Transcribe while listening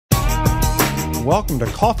Welcome to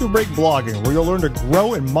Coffee Break Blogging, where you'll learn to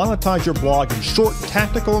grow and monetize your blog in short,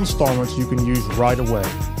 tactical installments you can use right away.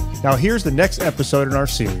 Now here's the next episode in our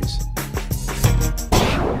series.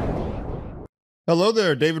 Hello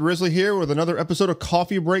there, David Risley here with another episode of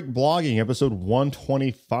Coffee Break Blogging, episode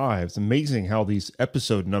 125. It's amazing how these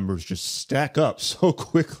episode numbers just stack up so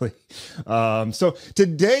quickly. So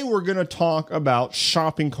today we're going to talk about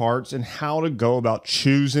shopping carts and how to go about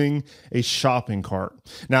choosing a shopping cart.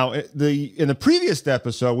 Now, in the previous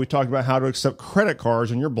episode, we talked about how to accept credit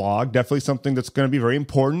cards in your blog. Definitely something that's going to be very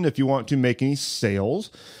important if you want to make any sales.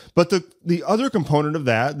 But the other component of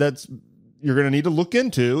that's you're going to need to look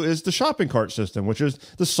into is the shopping cart system, which is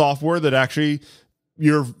the software that actually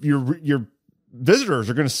your visitors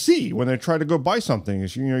are going to see when they try to go buy something.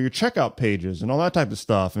 Is your checkout pages and all that type of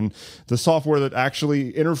stuff, and the software that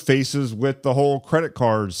actually interfaces with the whole credit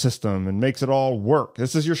card system and makes it all work.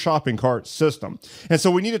 This is your shopping cart system. And so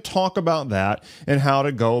we need to talk about that and how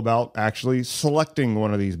to go about actually selecting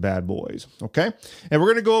one of these bad boys. Okay. And we're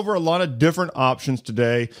going to go over a lot of different options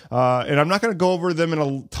today. And I'm not going to go over them in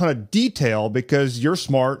a ton of detail because you're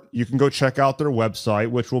smart. You can go check out their website,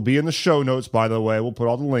 which will be in the show notes, by the way. We'll put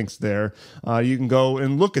all the links there. You can go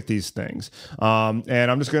and look at these things. And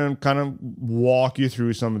I'm just going to kind of walk you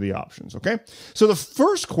through some of the options, okay? So the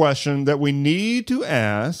first question that we need to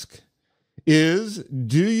ask is,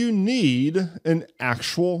 do you need an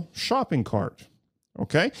actual shopping cart?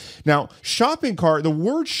 Okay. Now, shopping cart, the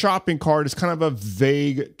word shopping cart is kind of a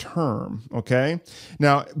vague term. Okay.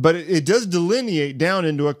 Now, but it does delineate down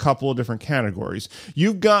into a couple of different categories.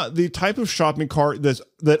 You've got the type of shopping cart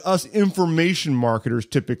that us information marketers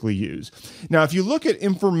typically use. Now, if you look at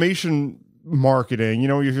information marketing,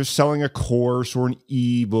 if you're selling a course or an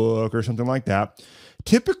ebook or something like that,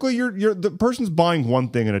 typically the person's buying one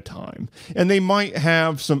thing at a time, and they might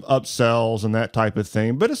have some upsells and that type of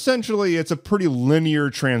thing, but essentially it's a pretty linear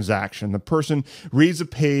transaction. The person reads a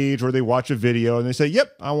page or they watch a video and they say,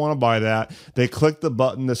 yep, I want to buy that. They click the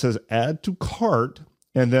button that says add to cart,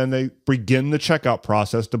 and then they begin the checkout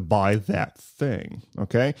process to buy that thing.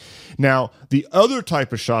 Okay. Now, the other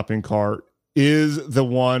type of shopping cart is the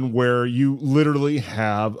one where you literally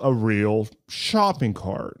have a real shopping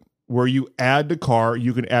cart, where you add to cart,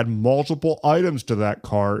 you can add multiple items to that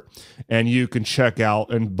cart, and you can check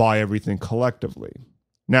out and buy everything collectively.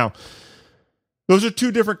 Now, those are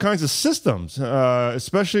two different kinds of systems,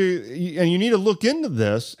 especially, and you need to look into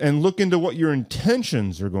this and look into what your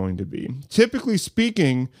intentions are going to be. Typically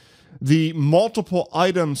speaking, the multiple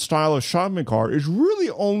item style of shopping cart is really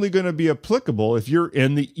only going to be applicable if you're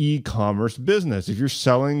in the e-commerce business, if you're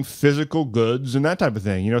selling physical goods and that type of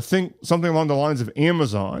thing. Think something along the lines of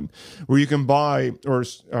Amazon, where you can buy or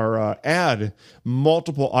add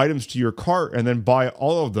multiple items to your cart and then buy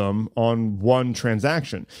all of them on one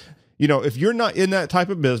transaction. If you're not in that type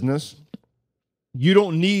of business, you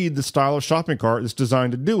don't need the style of shopping cart that's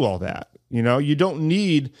designed to do all that. You don't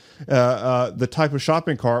need the type of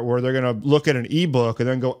shopping cart where they're going to look at an ebook and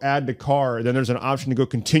then go add to cart. And then there's an option to go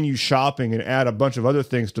continue shopping and add a bunch of other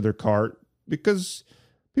things to their cart, because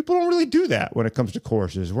people don't really do that when it comes to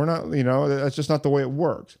courses. We're not, that's just not the way it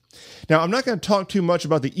works. Now, I'm not going to talk too much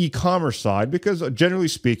about the e-commerce side because generally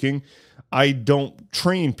speaking, I don't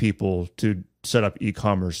train people to set up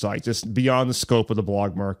e-commerce sites. It's beyond the scope of the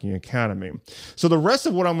Blog Marketing Academy. So the rest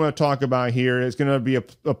of what I'm going to talk about here is going to be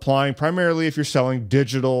applying primarily if you're selling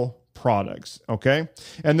digital products, okay?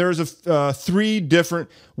 And there's three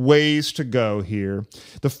different ways to go here.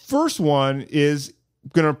 The first one is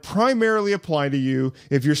going to primarily apply to you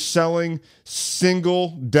if you're selling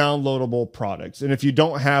single downloadable products and if you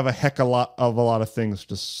don't have a lot of things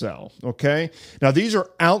to sell. Okay. Now, these are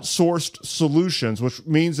outsourced solutions, which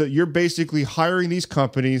means that you're basically hiring these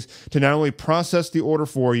companies to not only process the order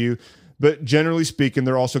for you, but generally speaking,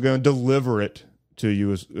 they're also going to deliver it to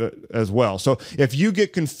you as well. So if you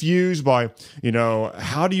get confused by,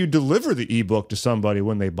 how do you deliver the ebook to somebody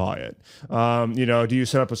when they buy it? Do you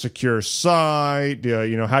set up a secure site?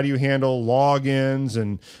 How do you handle logins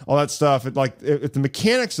and all that stuff? If the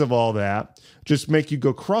mechanics of all that just make you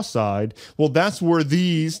go cross-eyed, well, that's where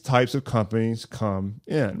these types of companies come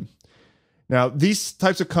in. Now, these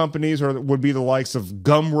types of companies would be the likes of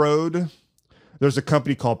Gumroad. There's a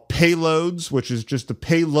company called Payloads, which is just a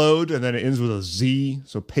payload, and then it ends with a Z.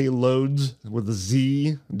 So payloads with a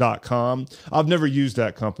Z.com. I've never used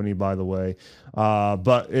that company, by the way,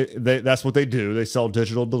 but that's what they do. They sell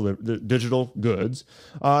digital goods.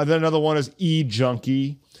 Then another one is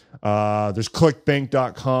eJunkie. There's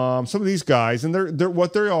clickbank.com. Some of these guys, and they're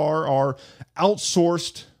what they are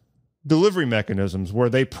outsourced delivery mechanisms where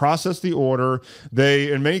they process the order.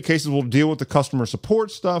 They, in many cases, will deal with the customer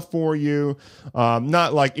support stuff for you.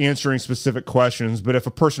 Not like answering specific questions, but if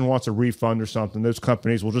a person wants a refund or something, those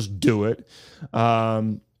companies will just do it.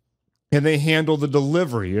 And they handle the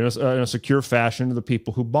delivery in a secure fashion to the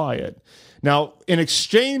people who buy it. Now, in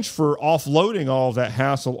exchange for offloading all of that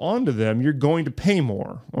hassle onto them, you're going to pay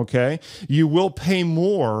more, okay? You will pay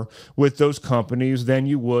more with those companies than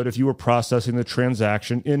you would if you were processing the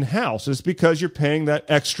transaction in-house. It's because you're paying that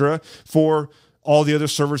extra for all the other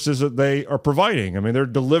services that they are providing. I mean, they're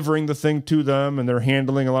delivering the thing to them and they're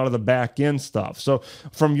handling a lot of the back end stuff. So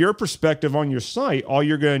from your perspective on your site, all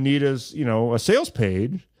you're going to need is, a sales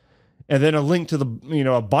page, and then a link to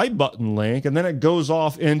the, a buy button link, and then it goes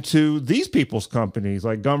off into these people's companies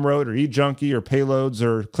like Gumroad or eJunkie or Payloads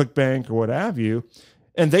or ClickBank or what have you,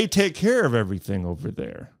 and they take care of everything over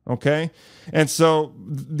there, okay? And so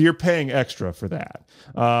you're paying extra for that.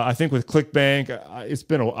 I think with ClickBank,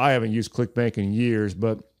 I haven't used ClickBank in years,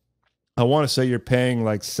 but I want to say you're paying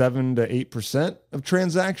like 7 to 8% of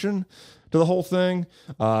transaction to the whole thing.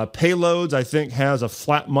 Payloads, I think, has a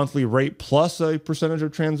flat monthly rate plus a percentage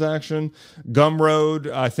of transaction. Gumroad,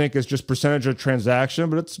 I think, is just percentage of transaction,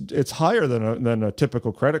 but it's higher than a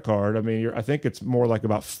typical credit card. I mean, I think it's more like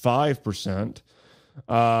about 5%.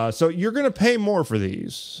 So you're going to pay more for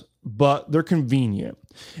these, but they're convenient.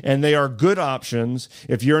 And they are good options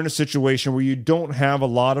if you're in a situation where you don't have a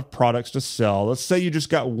lot of products to sell. Let's say you just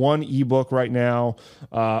got one ebook right now,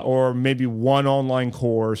 or maybe one online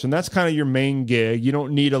course, and that's kind of your main gig. You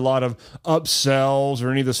don't need a lot of upsells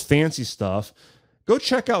or any of this fancy stuff. Go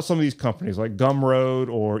check out some of these companies like Gumroad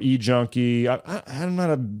or eJunkie.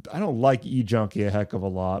 I don't like eJunkie a heck of a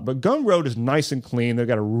lot, but Gumroad is nice and clean. They've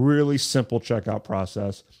got a really simple checkout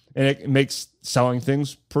process, and it makes selling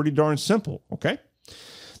things pretty darn simple, okay?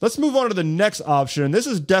 Let's move on to the next option. This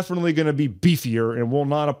is definitely going to be beefier and will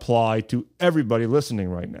not apply to everybody listening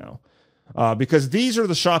right now, because these are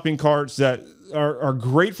the shopping carts that are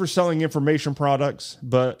great for selling information products,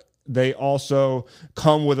 but they also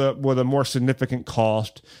come with a more significant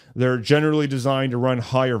cost. They're generally designed to run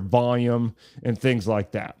higher volume and things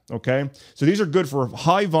like that. Okay, so these are good for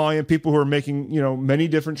high volume people who are making many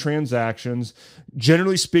different transactions.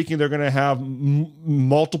 Generally speaking, they're going to have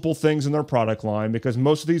multiple things in their product line because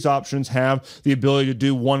most of these options have the ability to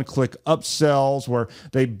do one-click upsells where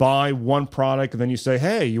they buy one product and then you say,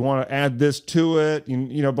 hey, you want to add this to it,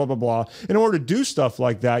 blah blah blah. In order to do stuff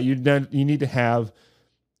like that, you need to have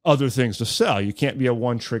other things to sell. You can't be a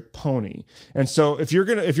one-trick pony. And so if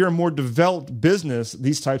you're a more developed business,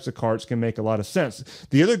 these types of carts can make a lot of sense.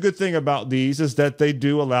 The other good thing about these is that they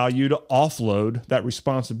do allow you to offload that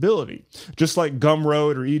responsibility. Just like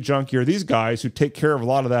Gumroad or eJunkie or these guys who take care of a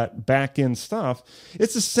lot of that back-end stuff,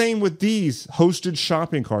 it's the same with these hosted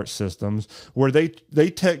shopping cart systems where they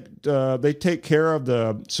take care of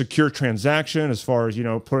the secure transaction as far as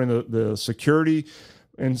putting the security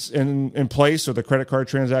in place so the credit card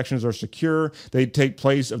transactions are secure. They take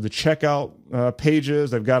place of the checkout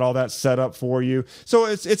pages. They've got all that set up for you. So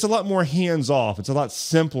it's a lot more hands-off. It's a lot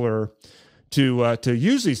simpler to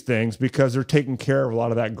use these things because they're taking care of a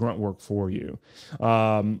lot of that grunt work for you.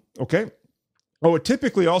 Okay. Oh,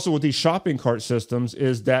 typically also with these shopping cart systems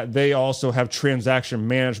is that they also have transaction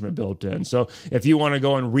management built in. So if you want to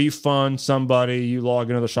go and refund somebody, you log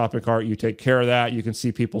into the shopping cart, you take care of that. You can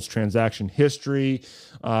see people's transaction history.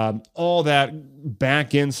 All that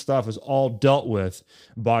back end stuff is all dealt with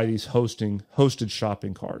by these hosted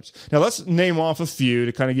shopping carts. Now let's name off a few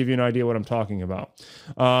to kind of give you an idea what I'm talking about.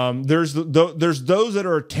 There's those that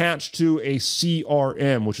are attached to a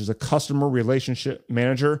CRM, which is a customer relationship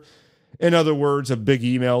manager. In other words, a big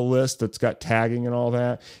email list that's got tagging and all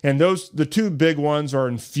that. And the two big ones are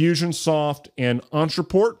Infusionsoft and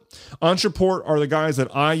Entreport. Entreport are the guys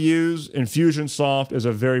that I use. Infusionsoft is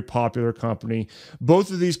a very popular company.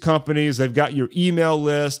 Both of these companies, they've got your email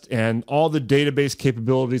list and all the database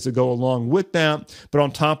capabilities that go along with that. But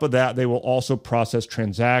on top of that, they will also process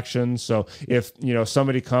transactions. So if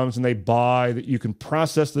somebody comes and they buy, you can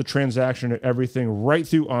process the transaction and everything right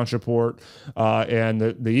through Entreport. And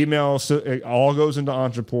the email, so it all goes into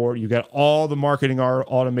Entreport. You got all the marketing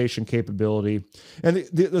automation capability, and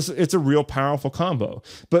it's a real powerful combo.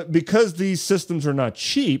 But because these systems are not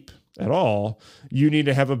cheap at all, you need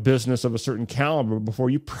to have a business of a certain caliber before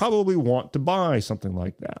you probably want to buy something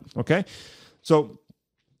like that. Okay, so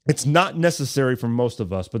it's not necessary for most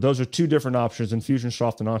of us, but those are two different options,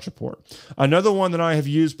 Infusionsoft and Entreport. Another one that I have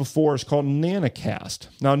used before is called Nanocast.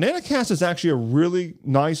 Now, Nanocast is actually a really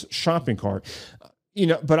nice shopping cart.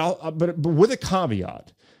 But with a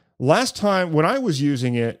caveat. Last time when I was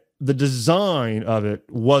using it, the design of it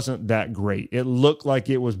wasn't that great. It looked like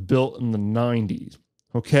it was built in the 90s.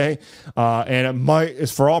 Okay. And it might,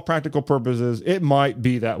 as for all practical purposes, it might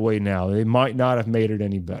be that way now. They might not have made it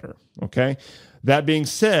any better. Okay. That being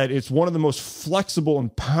said, it's one of the most flexible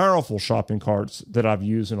and powerful shopping carts that I've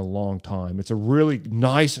used in a long time. It's a really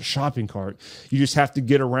nice shopping cart. You just have to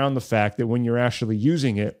get around the fact that when you're actually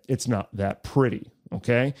using it, it's not that pretty.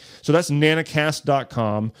 Okay, so that's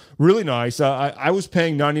nanocast.com. Really nice. I was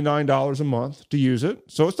paying $99 a month to use it.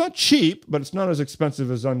 So it's not cheap, but it's not as expensive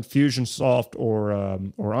as Infusionsoft or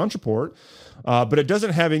Ontraport. But it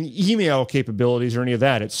doesn't have any email capabilities or any of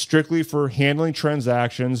that. It's strictly for handling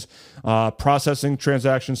transactions, processing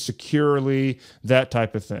transactions securely, that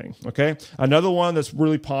type of thing. Okay, another one that's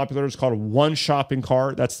really popular is called One Shopping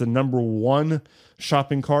Cart. That's the number one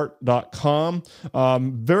shoppingcart.com.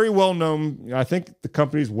 Very well known. I think the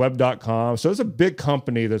company's web.com. So it's a big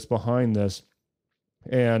company that's behind this.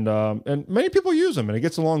 And many people use them, and it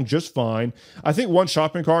gets along just fine. I think One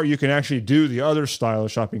Shopping Cart, you can actually do the other style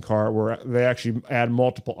of shopping cart where they actually add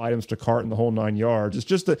multiple items to cart in the whole 9 yards. It's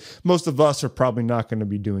just that most of us are probably not going to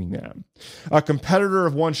be doing that. A competitor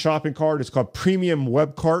of One Shopping Cart is called Premium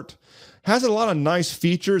Web Cart. Has a lot of nice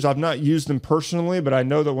features. I've not used them personally, but I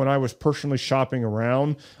know that when I was personally shopping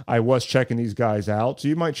around, I was checking these guys out. So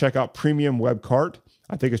you might check out Premium Web Cart.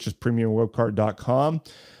 I think it's just premiumwebcart.com.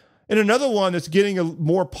 And another one that's getting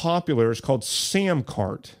more popular is called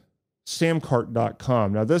Samcart.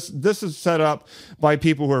 Samcart.com. Now, this is set up by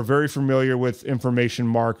people who are very familiar with information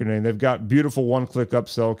marketing. They've got beautiful one-click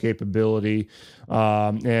upsell capability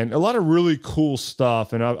and a lot of really cool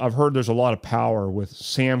stuff. And I've heard there's a lot of power with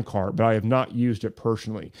Samcart, but I have not used it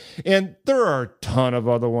personally. And there are a ton of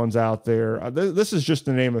other ones out there. This is just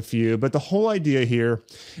to name a few, but the whole idea here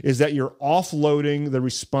is that you're offloading the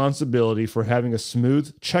responsibility for having a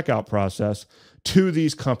smooth checkout process to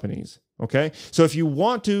these companies. Okay, so if you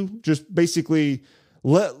want to just basically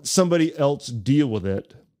let somebody else deal with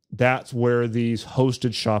it, that's where these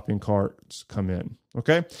hosted shopping carts come in.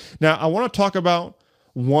 Okay, now I want to talk about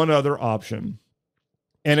one other option,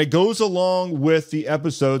 and it goes along with the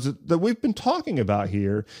episodes that we've been talking about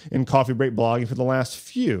here in Coffee Break Blogging for the last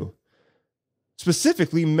few,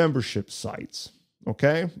 specifically membership sites.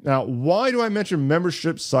 Okay, now why do I mention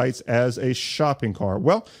membership sites as a shopping cart?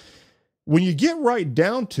 Well, when you get right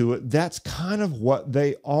down to it, that's kind of what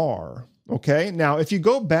they are. Okay. Now, if you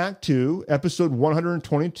go back to episode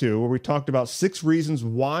 122, where we talked about 6 reasons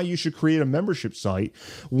why you should create a membership site,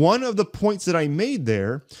 one of the points that I made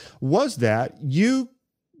there was that you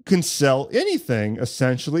can sell anything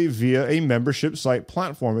essentially via a membership site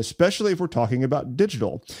platform, especially if we're talking about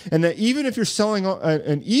digital. And that even if you're selling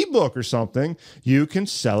an ebook or something, you can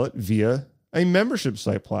sell it via a membership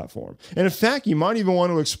site platform. And in fact, you might even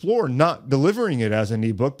want to explore not delivering it as an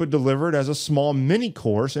ebook, but deliver it as a small mini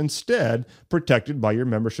course instead, protected by your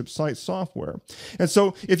membership site software. And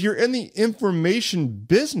so if you're in the information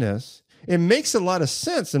business, it makes a lot of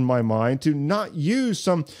sense in my mind to not use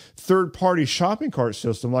some third-party shopping cart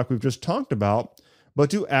system like we've just talked about, but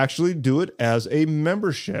to actually do it as a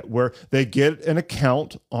membership where they get an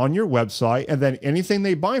account on your website and then anything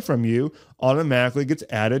they buy from you automatically gets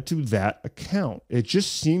added to that account. It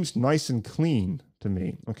just seems nice and clean to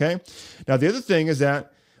me, okay? Now, the other thing is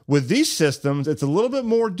that with these systems, it's a little bit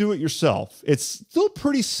more do-it-yourself. It's still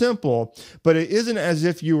pretty simple, but it isn't as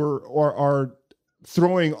if you are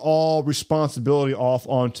throwing all responsibility off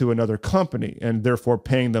onto another company and therefore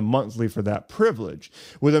paying them monthly for that privilege.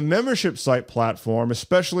 With a membership site platform,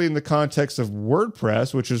 especially in the context of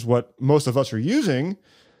WordPress, which is what most of us are using,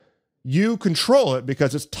 you control it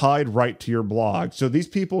because it's tied right to your blog. So these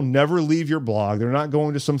people never leave your blog. They're not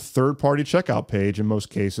going to some third-party checkout page in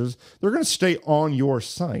most cases. They're going to stay on your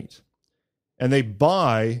site. And they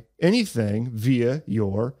buy anything via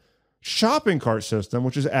your shopping cart system,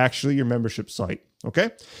 which is actually your membership site.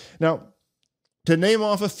 Okay. Now, to name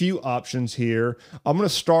off a few options here, I'm going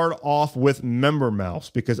to start off with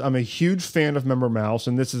MemberMouse because I'm a huge fan of MemberMouse,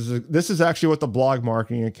 and this is actually what the Blog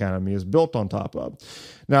Marketing Academy is built on top of.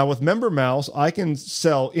 Now, with MemberMouse, I can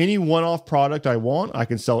sell any one-off product I want. I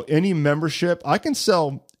can sell any membership. I can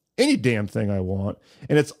sell any damn thing I want,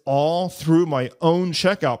 and it's all through my own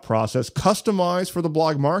checkout process, customized for the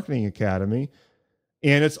Blog Marketing Academy.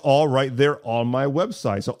 And it's all right there on my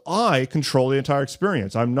website. So I control the entire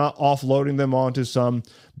experience. I'm not offloading them onto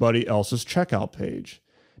somebody else's checkout page.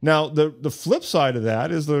 Now, the flip side of that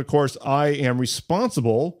is that, of course, I am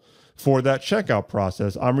responsible for that checkout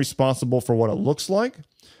process. I'm responsible for what it looks like.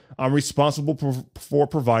 I'm responsible for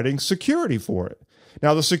providing security for it.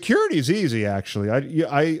 Now, the security is easy, actually.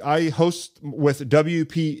 I host with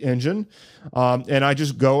WP Engine, and I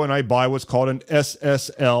just go and I buy what's called an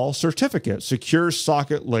SSL certificate, Secure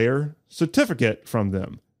Socket Layer Certificate from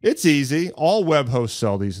them. It's easy. All web hosts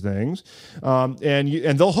sell these things, and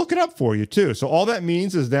they'll hook it up for you, too. So all that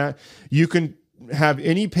means is that you can have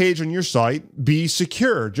any page on your site be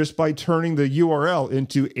secure just by turning the URL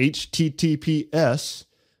into HTTPS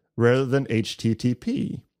rather than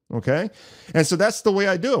HTTP. Okay. And so that's the way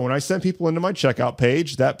I do it. When I send people into my checkout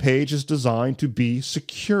page, that page is designed to be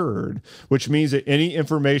secured, which means that any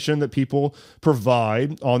information that people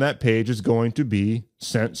provide on that page is going to be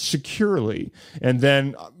sent securely. And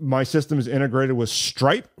then my system is integrated with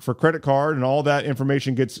Stripe for credit card, and all that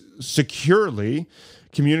information gets securely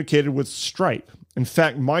communicated with Stripe. In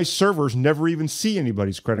fact, my servers never even see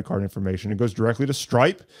anybody's credit card information. It goes directly to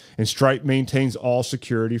Stripe, and Stripe maintains all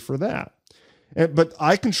security for that. But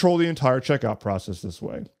I control the entire checkout process this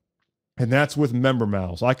way. And that's with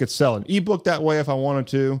MemberMouse. I could sell an ebook that way if I wanted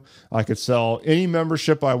to. I could sell any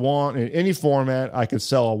membership I want in any format. I could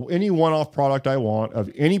sell any one-off product I want of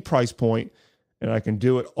any price point, and I can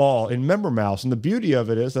do it all in MemberMouse. And the beauty of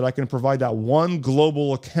it is that I can provide that one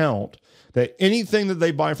global account that anything that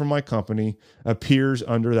they buy from my company appears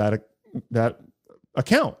under that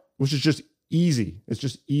account, which is just easy. It's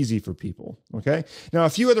just easy for people. Okay. Now, a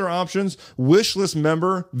few other options. Wishlist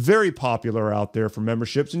member, very popular out there for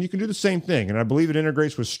memberships, and you can do the same thing. And I believe it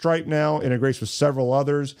integrates with Stripe now, integrates with several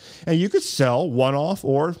others, and you could sell one-off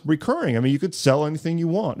or recurring. I mean, you could sell anything you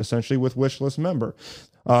want essentially with Wishlist member.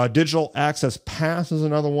 Digital Access Pass is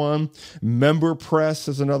another one. Member Press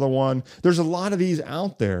is another one. There's a lot of these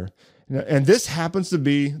out there. And this happens to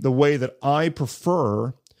be the way that I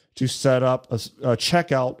prefer to set up a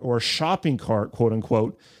checkout or a shopping cart, quote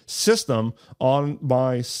unquote, system on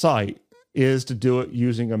my site, is to do it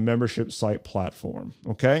using a membership site platform.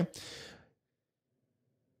 Okay.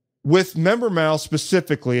 With MemberMouse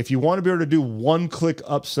specifically, if you want to be able to do one-click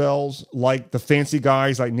upsells like the fancy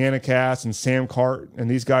guys like Nanocast and Samcart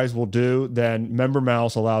and these guys will do, then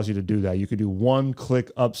MemberMouse allows you to do that. You can do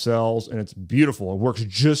one-click upsells, and it's beautiful. It works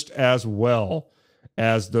just as well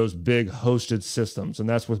as those big hosted systems, and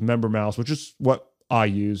that's with MemberMouse, which is what I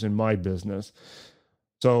use in my business.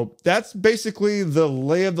 So that's basically the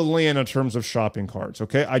lay of the land in terms of shopping carts,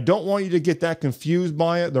 okay? I don't want you to get that confused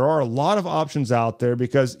by it. There are a lot of options out there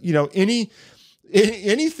because, you know, anything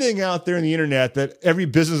out there in the internet that every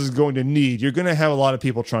business is going to need, you're going to have a lot of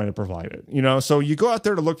people trying to provide it, you know? So you go out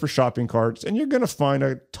there to look for shopping carts, and you're going to find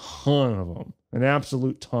a ton of them, an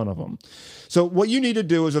absolute ton of them. So what you need to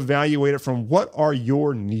do is evaluate it from what are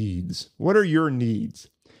your needs? What are your needs?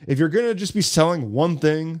 If you're going to just be selling one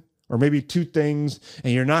thing, or maybe two things,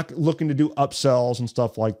 and you're not looking to do upsells and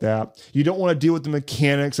stuff like that, you don't want to deal with the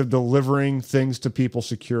mechanics of delivering things to people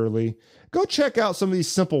securely, go check out some of these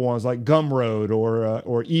simple ones like Gumroad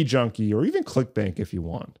or eJunkie or even ClickBank if you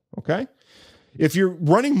want, okay? If you're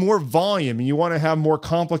running more volume and you want to have more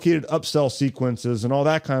complicated upsell sequences and all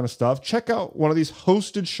that kind of stuff, check out one of these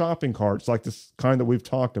hosted shopping carts like this kind that we've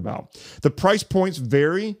talked about. The price points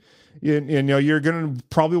vary. You know, you're going to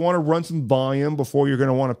probably want to run some volume before you're going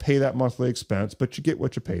to want to pay that monthly expense, but you get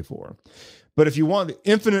what you pay for. But if you want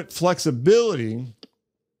infinite flexibility,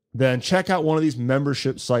 then check out one of these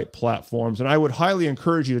membership site platforms. And I would highly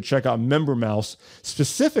encourage you to check out MemberMouse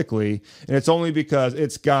specifically. And it's only because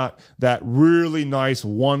it's got that really nice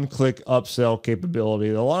one-click upsell capability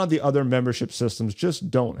that a lot of the other membership systems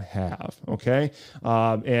just don't have. Okay.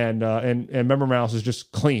 And MemberMouse is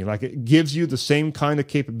just clean. Like, it gives you the same kind of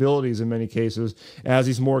capabilities in many cases as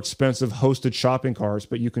these more expensive hosted shopping carts,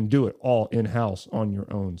 but you can do it all in-house on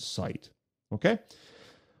your own site. Okay.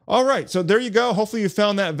 All right, so there you go. Hopefully you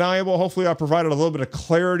found that valuable. Hopefully I provided a little bit of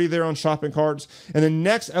clarity there on shopping carts. And the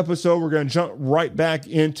next episode, we're going to jump right back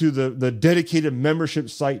into the dedicated membership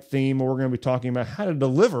site theme, where we're going to be talking about how to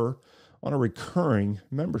deliver on a recurring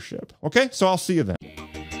membership. Okay, so I'll see you then.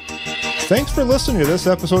 Thanks for listening to this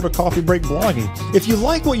episode of Coffee Break Blogging. If you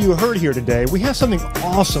like what you heard here today, we have something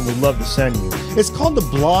awesome we'd love to send you. It's called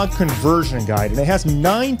the Blog Conversion Guide, and it has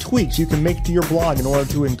 9 tweaks you can make to your blog in order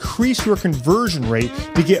to increase your conversion rate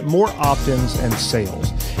to get more opt-ins and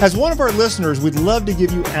sales. As one of our listeners, we'd love to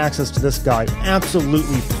give you access to this guide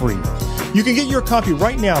absolutely free. You can get your copy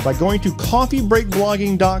right now by going to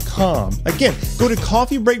coffeebreakblogging.com. Again, go to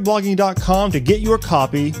coffeebreakblogging.com to get your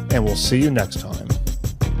copy, and we'll see you next time.